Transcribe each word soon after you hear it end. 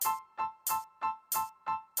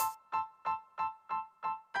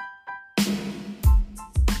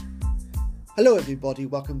Hello everybody,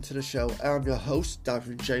 welcome to the show. I'm your host,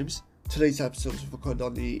 Darren James. Today's episode is recorded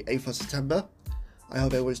on the 8th of September. I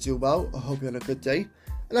hope everyone's doing well, I hope you're on a good day,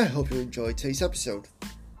 and I hope you enjoyed today's episode.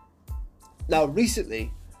 Now,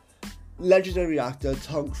 recently, legendary actor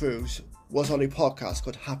Tom Cruise was on a podcast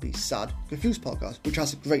called Happy, Sad, Confused Podcast, which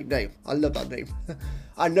has a great name. I love that name.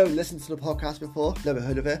 I never listened to the podcast before, never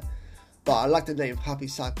heard of it, but I like the name Happy,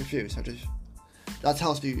 Sad, Confused. That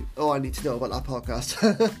tells me all I need to know about that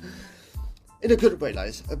podcast. In a good way, that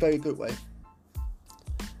is, a very good way.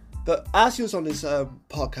 But as he was on his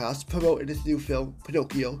podcast promoting his new film,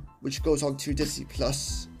 Pinocchio, which goes on to Disney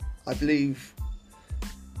Plus, I believe,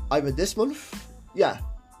 either this month? Yeah,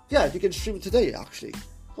 you can stream it today, actually.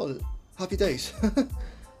 Well, happy days.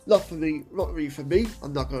 Not really for me,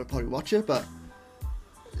 I'm not going to probably watch it, but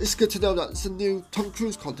it's good to know that there's some new Tom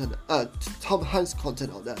Hanks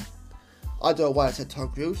content out there. I don't know why I said Tom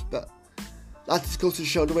Cruise, but that just goes to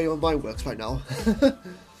show the way my mind works right now.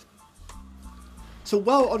 So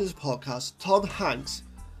while on his podcast, Tom Hanks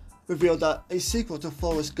revealed that a sequel to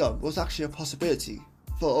Forest Grump was actually a possibility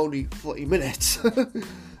for only 40 minutes.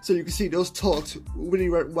 So you can see those talks really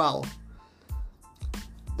went well.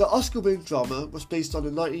 The Oscar-winning drama was based on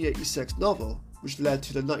a 1986 novel, which led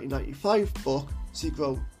to the 1995 book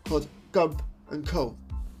sequel called Gump and Co.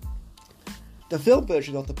 The film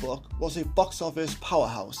version of the book was a box office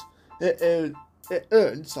powerhouse. It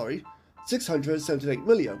earned $678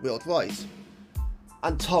 million worldwide.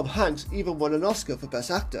 And Tom Hanks even won an Oscar for Best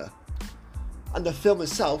Actor. And the film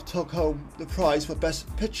itself took home the prize for Best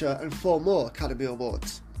Picture and 4 more Academy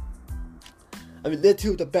Awards. I mean, they're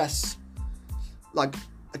two of the best,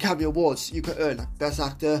 Academy Awards you could earn, like Best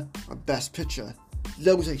Actor and Best Picture.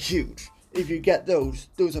 Those are huge. If you get those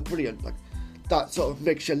are brilliant. That sort of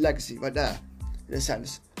makes your legacy right there, in a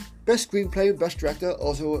sense. Best Screenplay and Best Director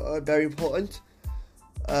also very important.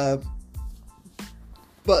 But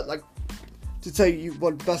to say you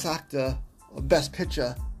won Best Actor or Best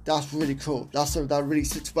Picture, that's really cool. That's something that really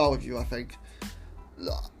sits well with you, I think.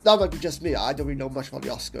 That might be just me. I don't really know much about the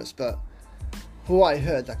Oscars, but from what I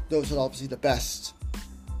heard, those are obviously the best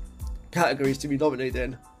categories to be nominated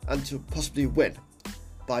in and to possibly win.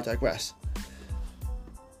 But I digress.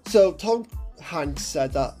 So Tom Hanks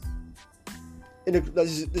said that,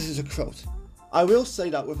 this is a quote, "I will say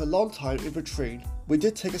that with a long time in between, we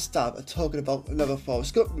did take a stab at talking about another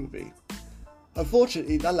Forest Grump movie.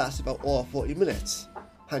 Unfortunately, that lasted about all 40 minutes,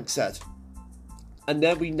 Hanks said. And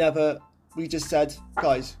then we just said,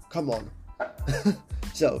 guys, come on."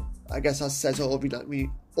 So, I guess that says all that we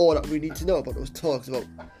need to know about those talks about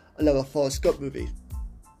another Forest Grump movie.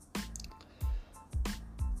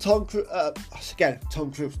 Tom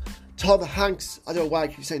Hanks, I don't know why I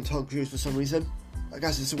keep saying Tom Cruise for some reason. I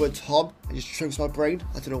guess it's the word Tom, it just triggers my brain,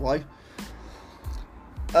 I don't know why.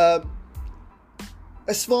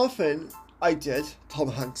 A smart thing I did, Tom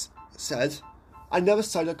Hanks said, "I never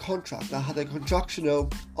signed a contract that had a contractual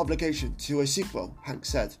obligation to a sequel," Hanks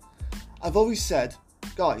said. "I've always said,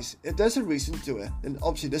 guys, if there's a reason to do it, then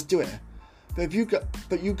obviously let's do it. But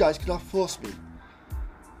you guys cannot force me.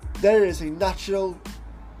 There is a natural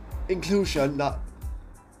inclusion that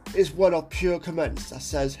is one of pure comments that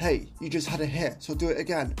says, hey, you just had a hit, so do it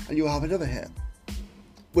again, and you'll have another hit."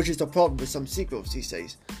 Which is the problem with some sequels these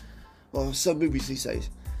days, or some movies these days.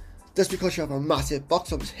 Just because you have a massive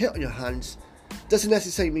box office hit on your hands, doesn't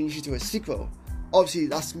necessarily mean you should do a sequel. Obviously,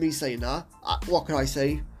 that's me saying that. What can I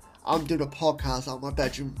say? I'm doing a podcast out of my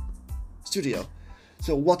bedroom studio,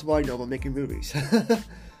 so what do I know about making movies?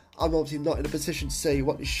 I'm obviously not in a position to say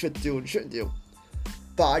what you should do and shouldn't do.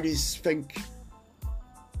 But I just think,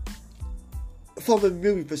 from a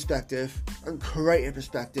movie perspective and creative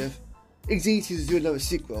perspective, it's easy to do another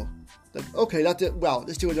sequel. Okay, let's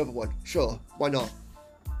do another one. Sure, why not?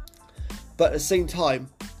 But at the same time,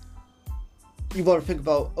 you want to think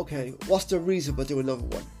about, okay, what's the reason we're doing another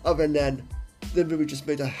one? Other than the movie just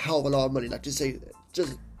made a hell of a lot of money.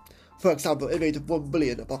 Just for example, it made $1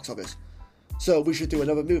 billion at box office, so we should do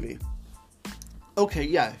another movie. Okay,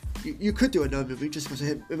 yeah, you could do another movie just because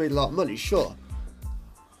it made a lot of money, sure.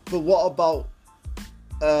 But what about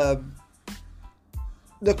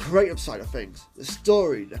the creative side of things? The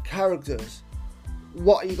story, the characters.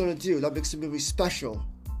 What are you going to do that makes the movie special,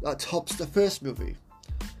 that tops the first movie?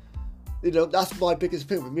 That's my biggest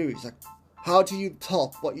thing with movies. How do you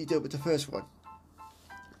top what you did with the first one?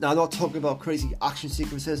 Now, I'm not talking about crazy action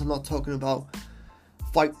sequences. I'm not talking about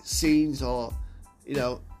fight scenes or,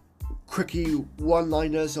 quickie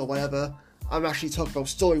one-liners or whatever. I'm actually talking about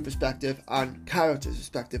story perspective and characters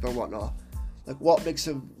perspective and whatnot. What makes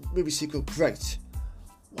a movie sequel great?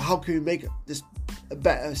 How can we make this a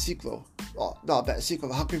better sequel? or not a better sequel,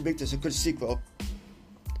 but how can we make this a good sequel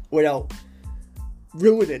without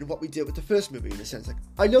ruining what we did with the first movie, in a sense? Like,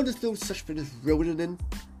 I know there's no such thing as ruining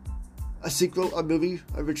a sequel,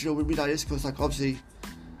 original movie, that is, because, like, obviously,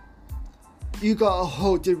 you got a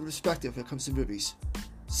whole different perspective when it comes to movies.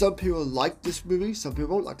 Some people like this movie, some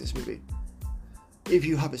people won't like this movie. If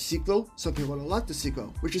you have a sequel, some people don't like the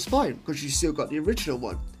sequel, which is fine, because you still got the original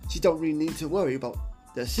one, so you don't really need to worry about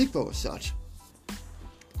the sequel as such.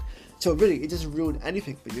 So really, it doesn't ruin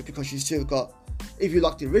anything for you, because you still got, if you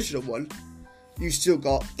like the original one, you still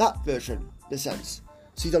got that version, in a sense.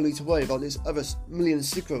 So you don't need to worry about these other million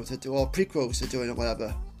sequels to do, or prequels to do, or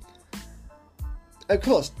whatever. And of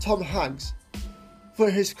course, Tom Hanks, for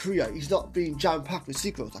his career, he's not being jam-packed with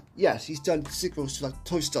sequels. Like, yes, he's done sequels to, like,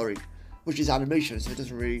 Toy Story, which is animation, so it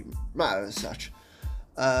doesn't really matter as such.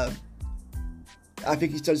 I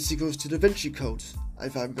think he's done sequels to Da Vinci Code,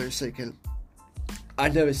 if I'm not mistaken.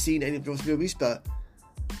 I've never seen any of those movies, but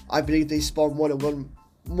I believe they spawned more than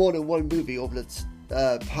one movie over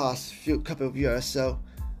the past couple of years, so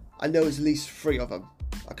I know there's at least 3 of them.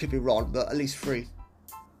 I could be wrong, but at least 3.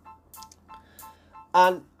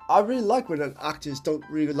 And I really like when actors don't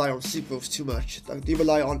really rely on sequels too much. Like, they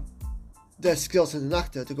rely on their skills as an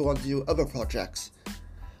actor to go on to do other projects.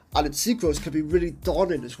 And its sequels can be really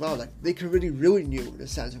daunting as well. Like, they can really ruin you, in a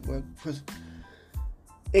sense of work, because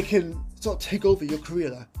it can sort of take over your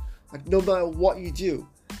career. Like, no matter what you do,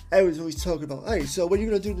 everyone's always talking about, hey, so when are you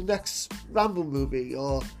going to do the next Rambo movie,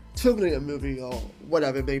 or Terminator movie, or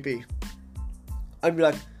whatever it may be. I'd be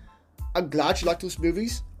like, I'm glad you like those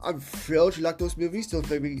movies. I'm thrilled you like those movies.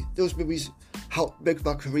 Those movies helped make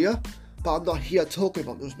my career. But I'm not here talking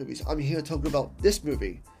about those movies. I'm here talking about this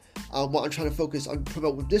movie. What I'm trying to focus on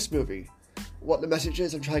promote with this movie. What the message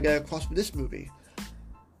is I'm trying to get across with this movie.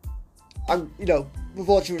 And, with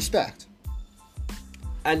all due respect.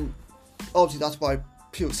 And obviously that's why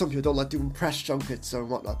some people don't like doing press junkets and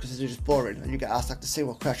whatnot, because they're just boring and you get asked like the same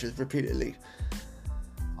old questions repeatedly.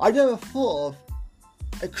 I never thought of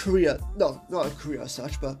a career, no, not a career as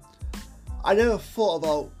such, but I never thought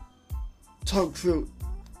about Tom Cruise,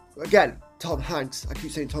 again, Tom Hanks, I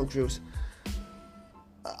keep saying Tom Cruise.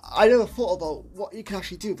 I never thought about what he can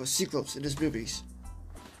actually do for sequels in his movies.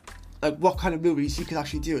 Like, what kind of movies he could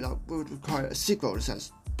actually do that would require a sequel, in a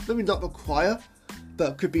sense. Maybe not require,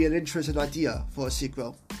 but could be an interesting idea for a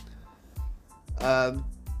sequel.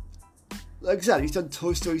 Like I said, he's done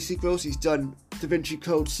Toy Story sequels, he's done Da Vinci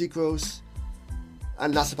Code sequels,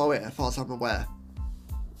 and that's about it, as far as I'm aware.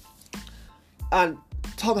 And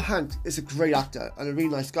Tom Hanks is a great actor, and a really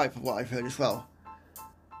nice guy from what I've heard as well.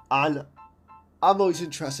 And I'm always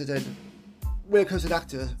interested in, when it comes to an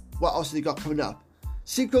actor, what else have they got coming up?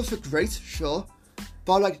 Sequels are great, sure,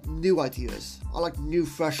 but I like new ideas. I like new,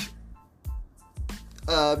 fresh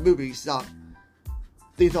movies that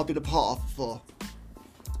they've not been a part of before.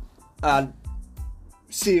 And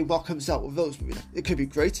seeing what comes out with those movies. It could be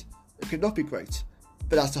great, it could not be great.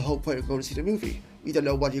 But that's the whole point of going to see the movie. You don't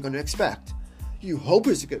know what you're going to expect. You hope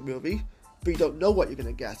it's a good movie, but you don't know what you're going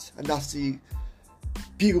to get. And that's the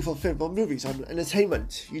beautiful thing about movies and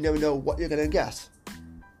entertainment. You never know what you're going to get.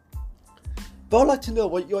 But I'd like to know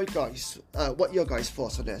what your guys'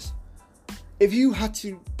 thoughts on this. If you had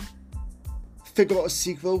to figure out a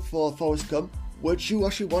sequel for Forest Grump, would you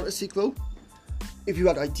actually want a sequel? If you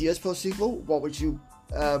had ideas for a sequel, what would you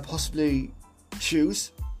possibly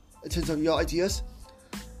choose in terms of your ideas?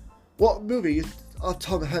 What movie of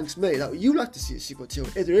Tom Hanks made that you'd like to see a sequel to?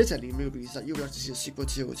 If there is any movies that you would like to see a sequel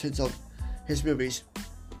to in terms of his movies.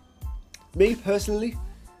 Me personally,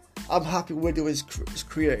 I'm happy with where his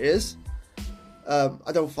career is.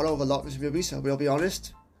 I don't follow a lot of his movies, I will be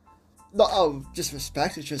honest. Not out of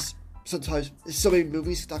disrespect, it's just sometimes there's so many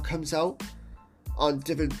movies that comes out on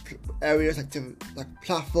different areas, like different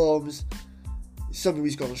platforms. Some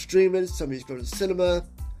movies go on streaming, some movies go to cinema,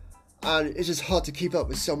 and it's just hard to keep up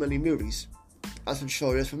with so many movies, as I'm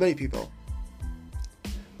sure it is for many people.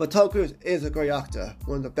 But Tom Cruise is a great actor,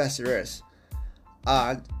 one of the best there is,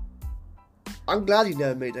 and I'm glad he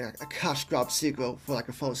never made a cash grab sequel for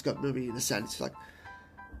a Forrest Gump movie, in a sense. Like,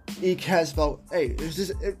 he cares about,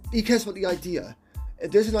 he cares about the idea.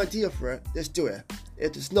 If there's an idea for it, let's do it.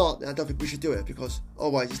 If it's not, then I don't think we should do it, because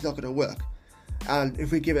otherwise it's not going to work. And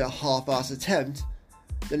if we give it a half-assed attempt,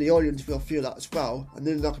 then the audience will feel that as well, and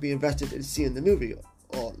they're not going to be invested in seeing the movie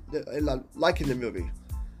or liking the movie.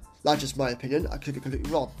 That's just my opinion. I could be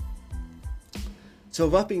completely wrong. So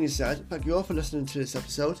with that being said, thank you all for listening to this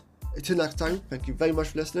episode. Until next time, thank you very much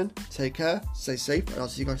for listening. Take care, stay safe, and I'll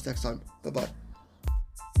see you guys next time. Bye bye.